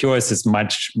prioritize. The QoS is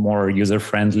much more user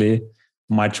friendly,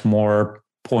 much more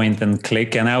point and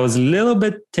click. And I was a little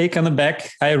bit taken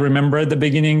aback. I remember at the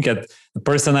beginning that the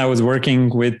person I was working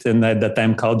with and at that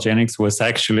time called Genix was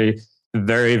actually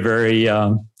very, very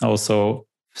also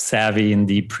savvy in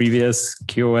the previous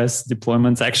QoS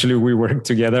deployments. Actually, we worked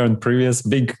together on previous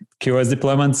big QoS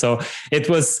deployments. So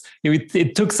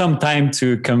it took some time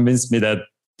to convince me that,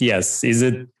 yes, is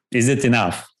it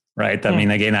enough? Right. I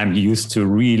mean, again, I'm used to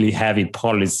really heavy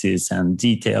policies and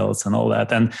details and all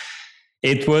that. And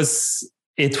it was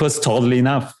totally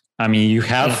enough. I mean, you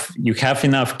have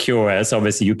enough QoS.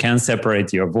 Obviously, you can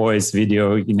separate your voice,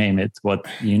 video, you name it, what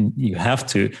you have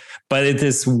to, but it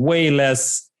is way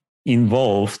less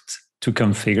involved to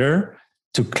configure,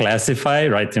 to classify,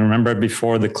 right? And remember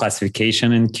before the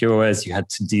classification in QoS, you had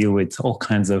to deal with all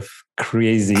kinds of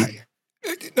crazy.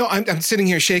 No, I'm sitting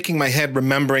here shaking my head,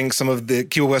 remembering some of the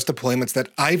QoS deployments that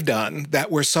I've done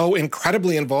that were so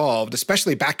incredibly involved,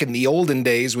 especially back in the olden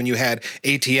days when you had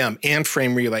ATM and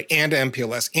frame relay and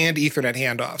MPLS and Ethernet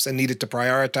handoffs and needed to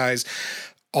prioritize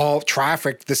all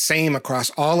traffic the same across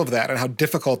all of that, and how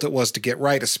difficult it was to get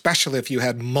right, especially if you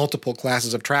had multiple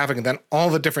classes of traffic and then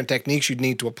all the different techniques you'd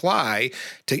need to apply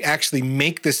to actually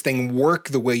make this thing work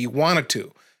the way you want it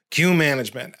to. Queue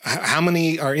management, how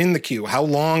many are in the queue, how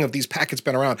long have these packets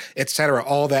been around, et cetera,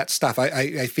 all that stuff.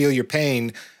 I feel your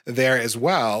pain there as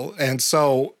well. And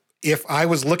so if I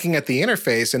was looking at the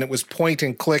interface and it was point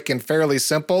and click and fairly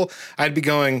simple, I'd be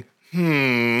going,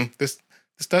 this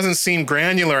doesn't seem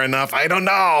granular enough. I don't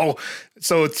know.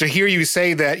 So to hear you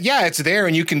say that, yeah, it's there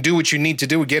and you can do what you need to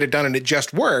do and get it done and it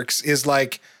just works is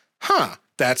like,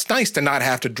 that's nice to not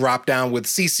have to drop down with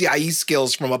CCIE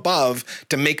skills from above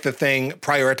to make the thing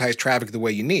prioritize traffic the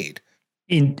way you need.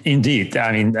 Indeed.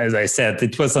 I mean, as I said,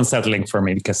 it was unsettling for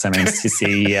me because I'm in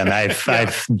CCIE and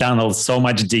I've done so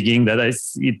much digging that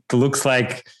it looks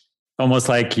like almost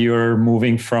like you're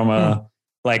moving from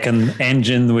like an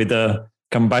engine with a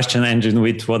combustion engine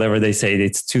with whatever they say,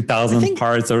 it's 2,000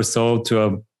 parts or so to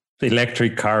a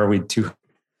electric car with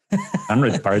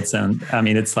 200 parts. And I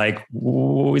mean, it's like,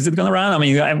 is it going to run? I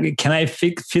mean, can I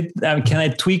can I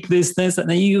tweak this? And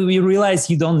then you realize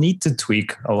you don't need to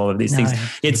tweak a lot of these things.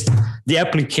 It's the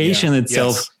application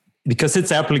itself, because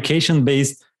it's application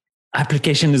based.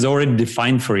 Application is already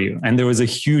defined for you. And there was a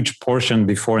huge portion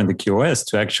before in the QoS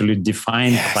to actually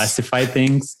define, classify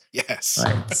things. Yes.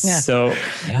 Right. Yeah. So,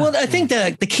 well, I think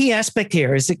the key aspect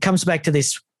here is it comes back to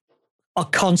this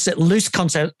loose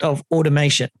concept of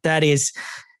automation. That is,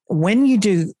 when you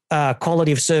do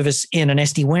quality of service in an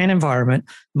SD-WAN environment,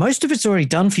 most of it's already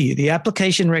done for you. The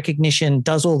application recognition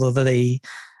does all of the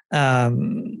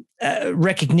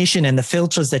recognition and the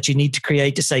filters that you need to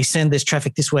create to say, send this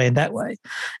traffic this way and that way.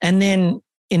 And then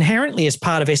inherently as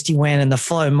part of SD-WAN and the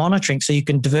flow monitoring, so you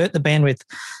can divert the bandwidth,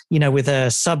 with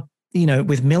a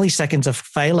with milliseconds of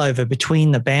failover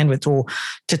between the bandwidth, or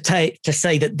to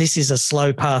say that this is a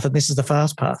slow path and this is the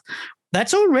fast path.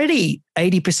 That's already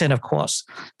 80% of QoS.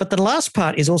 But the last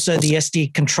part is also the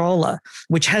SD controller,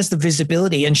 which has the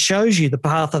visibility and shows you the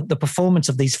path of the performance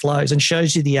of these flows and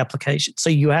shows you the application. So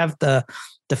you have the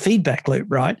feedback loop,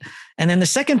 right? And then the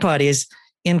second part is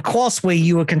in QoS, where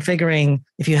you were configuring,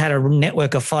 if you had a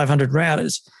network of 500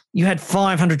 routers, you had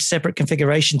 500 separate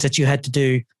configurations that you had to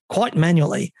do quite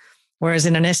manually. Whereas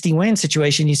in an SD-WAN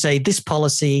situation, you say this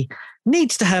policy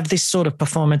needs to have this sort of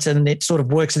performance and it sort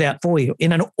of works it out for you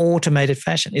in an automated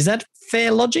fashion. Is that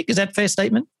fair logic? Is that a fair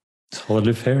statement?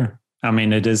 Totally fair. I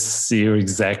mean, you're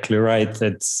exactly right.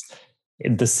 It's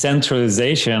the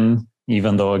centralization,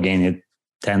 even though, again, it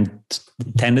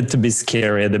tended to be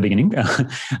scary at the beginning,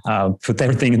 put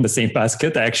everything in the same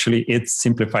basket. Actually, it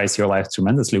simplifies your life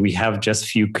tremendously. We have just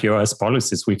few QoS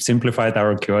policies. We've simplified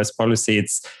our QoS policy.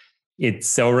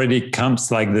 It's already comes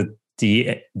like the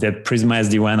Prisma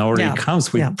SD-WAN already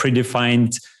comes with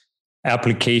predefined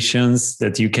applications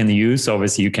that you can use.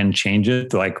 Obviously, you can change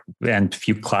it and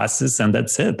few classes, and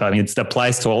that's it. I mean, it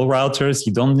applies to all routers.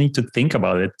 You don't need to think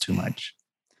about it too much.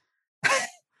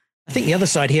 I think the other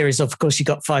side here is, of course, you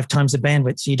got 5 times the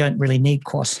bandwidth, so you don't really need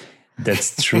QoS.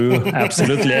 That's true,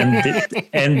 absolutely.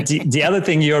 And the other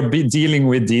thing, you're dealing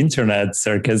with the internet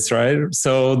circuits, right?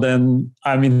 So then,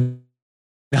 I mean,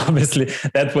 obviously,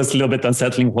 that was a little bit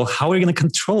unsettling. Well, how are you going to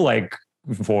control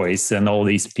voice and all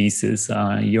these pieces?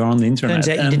 You're on the internet. Turns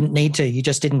out you didn't need to. You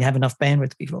just didn't have enough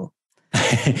bandwidth before.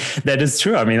 That is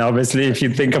true. I mean, obviously, if you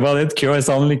think about it, QoS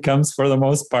only comes for the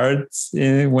most part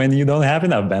when you don't have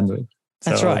enough bandwidth.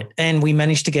 That's right. And we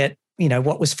managed to get,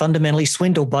 what was fundamentally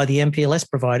swindled by the MPLS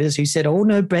providers who said, oh,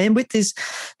 no, bandwidth is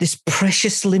this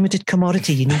precious limited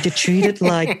commodity. You need to treat it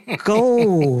like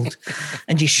gold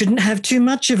and you shouldn't have too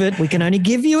much of it. We can only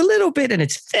give you a little bit and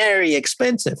it's very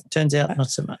expensive. Turns out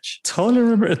not so much. Totally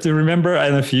remember. I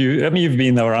don't know if you've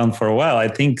been around for a while. I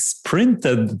think Sprint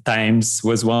at times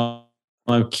was one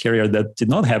carrier that did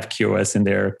not have QoS in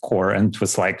their core and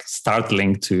was like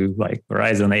startling to like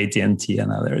Verizon, AT&T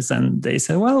and others. And they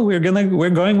said, well, we're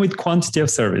going with quantity of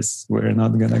service. We're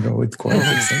not going to go with quality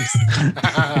of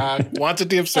service.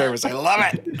 Quantity of service. I love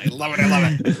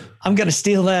it. I'm going to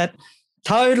steal that.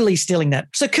 Totally stealing that.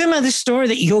 So Kumar, this story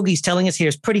that Yorgi's telling us here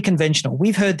is pretty conventional.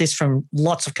 We've heard this from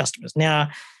lots of customers now.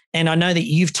 And I know that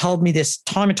you've told me this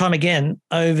time and time again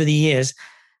over the years.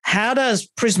 How does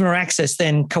Prisma Access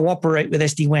then cooperate with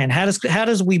SD-WAN? How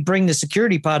does we bring the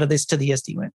security part of this to the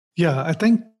SD-WAN? Yeah, I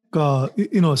think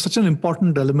such an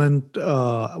important element.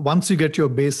 Once you get your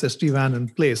base SD-WAN in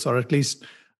place, or at least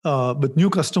with new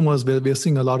customers, we're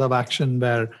seeing a lot of action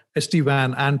where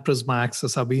SD-WAN and Prisma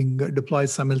Access are being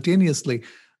deployed simultaneously.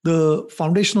 The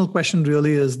foundational question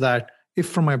really is that if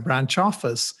from my branch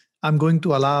office, I'm going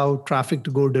to allow traffic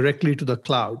to go directly to the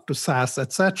cloud, to SaaS,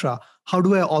 etc., how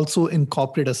do I also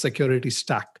incorporate a security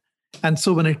stack? And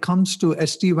so when it comes to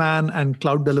SD-WAN and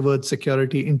cloud-delivered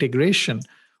security integration,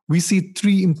 we see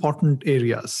three important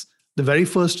areas. The very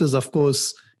first is, of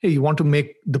course, hey, you want to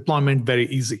make deployment very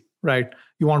easy, right?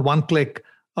 You want one click.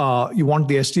 You want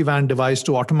the SD-WAN device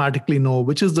to automatically know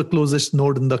which is the closest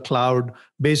node in the cloud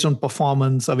based on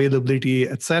performance, availability,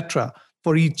 etc.,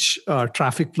 for each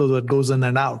traffic flow that goes in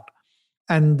and out.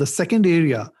 And the second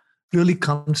area really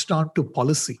comes down to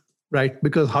policy, right?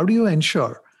 Because how do you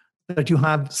ensure that you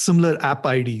have similar app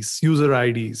IDs, user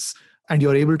IDs, and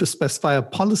you're able to specify a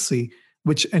policy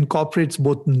which incorporates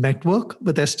both network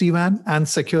with SD-WAN and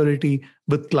security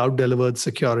with cloud-delivered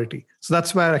security. So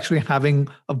that's where actually having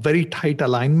a very tight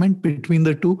alignment between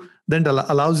the two then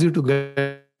allows you to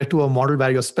get to a model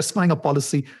where you're specifying a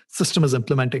policy, system is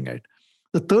implementing it.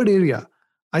 The third area,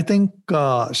 I think,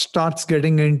 starts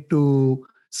getting into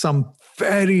some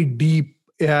very deep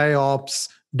AI ops,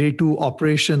 day two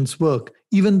operations work,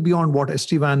 even beyond what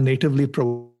SD-WAN natively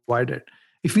provided.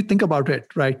 If we think about it,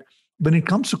 right, when it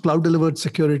comes to cloud-delivered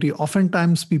security,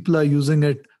 oftentimes people are using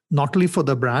it not only for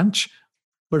the branch,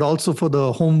 but also for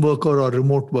the home worker or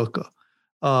remote worker.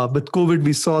 With COVID,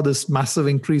 we saw this massive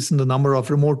increase in the number of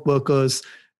remote workers.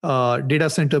 Data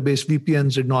center-based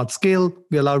VPNs did not scale.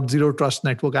 We allowed zero trust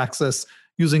network access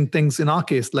using things, in our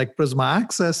case, like Prisma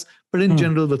Access, but in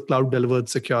general with cloud-delivered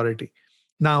security.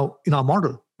 Now, in our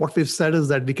model, what we've said is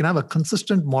that we can have a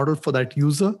consistent model for that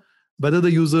user, whether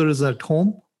the user is at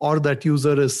home or that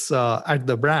user is at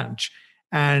the branch.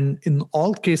 And in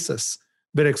all cases,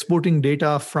 we're exporting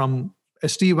data from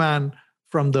SD-WAN,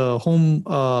 from the home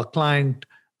client,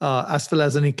 as well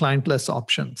as any clientless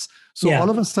options. So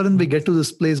all of a sudden, we get to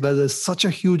this place where there's such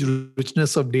a huge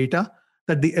richness of data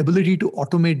that the ability to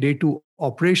automate day two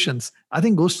operations, I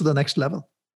think, goes to the next level.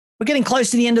 We're getting close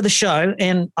to the end of the show.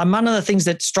 And one of the things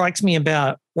that strikes me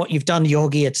about what you've done,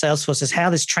 Yorgi, at Salesforce is how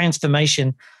this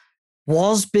transformation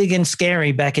was big and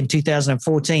scary back in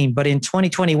 2014. But in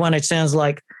 2021, it sounds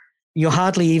like you're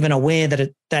hardly even aware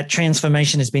that that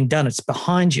transformation has been done. It's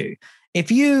behind you.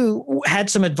 If you had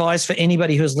some advice for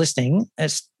anybody who's listening,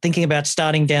 as thinking about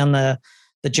starting down the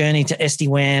journey to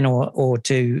SD-WAN or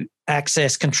to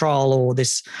access control or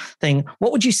this thing,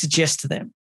 what would you suggest to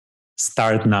them?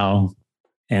 Start now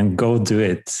and go do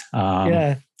it.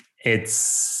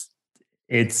 It's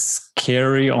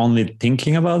scary only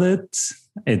thinking about it.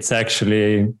 It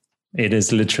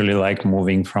is literally like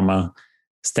moving from a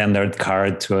standard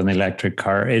car to an electric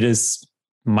car. It is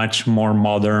much more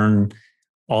modern,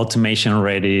 automation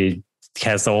ready. It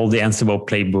has all the Ansible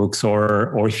playbooks,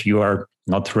 or if you are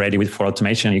not ready for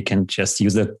automation, you can just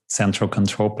use the central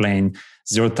control plane,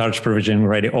 zero touch provisioning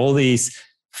ready. All these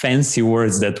fancy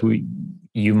words that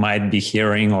you might be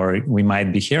hearing, or we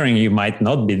might be hearing, you might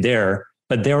not be there,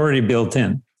 but they're already built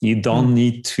in. You don't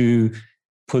need to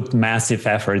put massive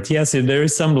effort. Yes, there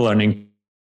is some learning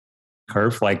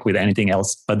curve like with anything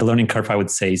else, but the learning curve, I would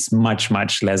say, is much,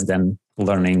 much less than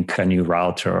learning a new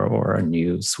router or a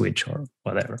new switch or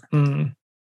whatever.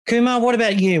 Kumar, what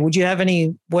about you? Would you have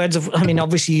any words of,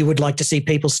 obviously you would like to see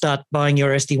people start buying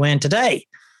your SD-WAN today,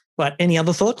 but any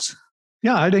other thoughts?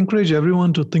 Yeah, I'd encourage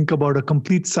everyone to think about a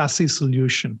complete SASE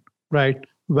solution, right?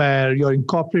 Where you're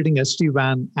incorporating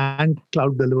SD-WAN and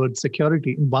cloud-delivered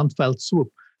security in one fell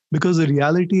swoop. Because the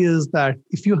reality is that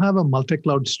if you have a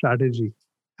multi-cloud strategy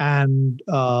and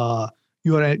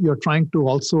you're trying to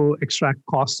also extract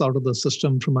costs out of the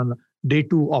system from a day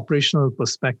two operational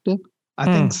perspective. I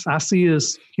think SASE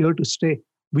is here to stay.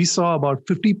 We saw about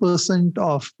 50%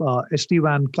 of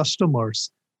SD-WAN customers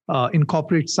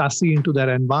incorporate SASE into their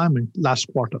environment last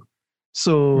quarter.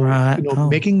 So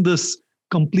making this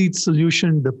complete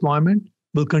solution deployment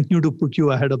will continue to put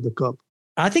you ahead of the curve.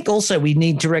 I think also we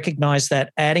need to recognize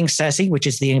that adding SASE, which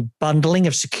is the bundling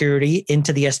of security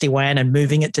into the SD-WAN and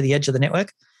moving it to the edge of the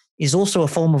network, is also a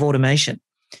form of automation.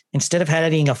 Instead of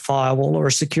adding a firewall or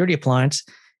a security appliance,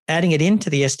 adding it into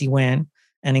the SD-WAN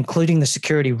and including the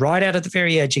security right out at the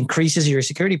very edge increases your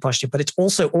security posture, but it's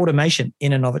also automation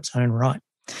in and of its own right.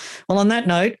 Well, on that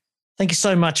note, thank you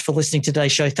so much for listening to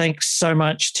today's show. Thanks so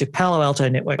much to Palo Alto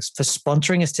Networks for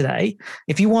sponsoring us today.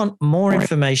 If you want more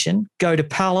information, go to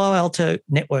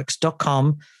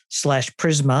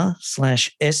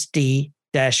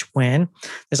paloaltonetworks.com/Prisma/SD-WAN.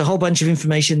 There's a whole bunch of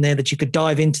information there that you could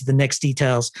dive into the next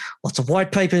details. Lots of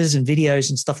white papers and videos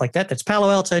and stuff like that. That's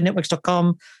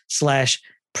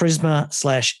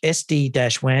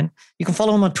paloaltonetworks.com/Prisma/SD-WAN. You can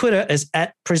follow them on Twitter as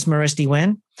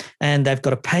 @PrismaSDWAN. And they've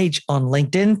got a page on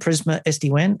LinkedIn, Prisma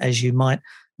SD-WAN, as you might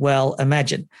well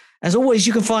imagine. As always,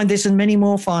 you can find this and many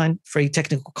more fine free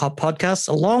technical podcasts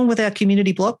along with our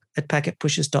community blog at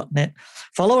packetpushers.net.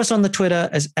 Follow us on the Twitter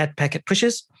as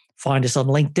 @packetpushers. Find us on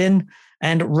LinkedIn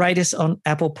and rate us on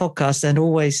Apple Podcasts. And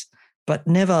always, but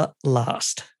never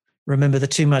last, remember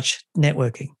that too much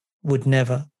networking would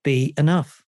never be enough.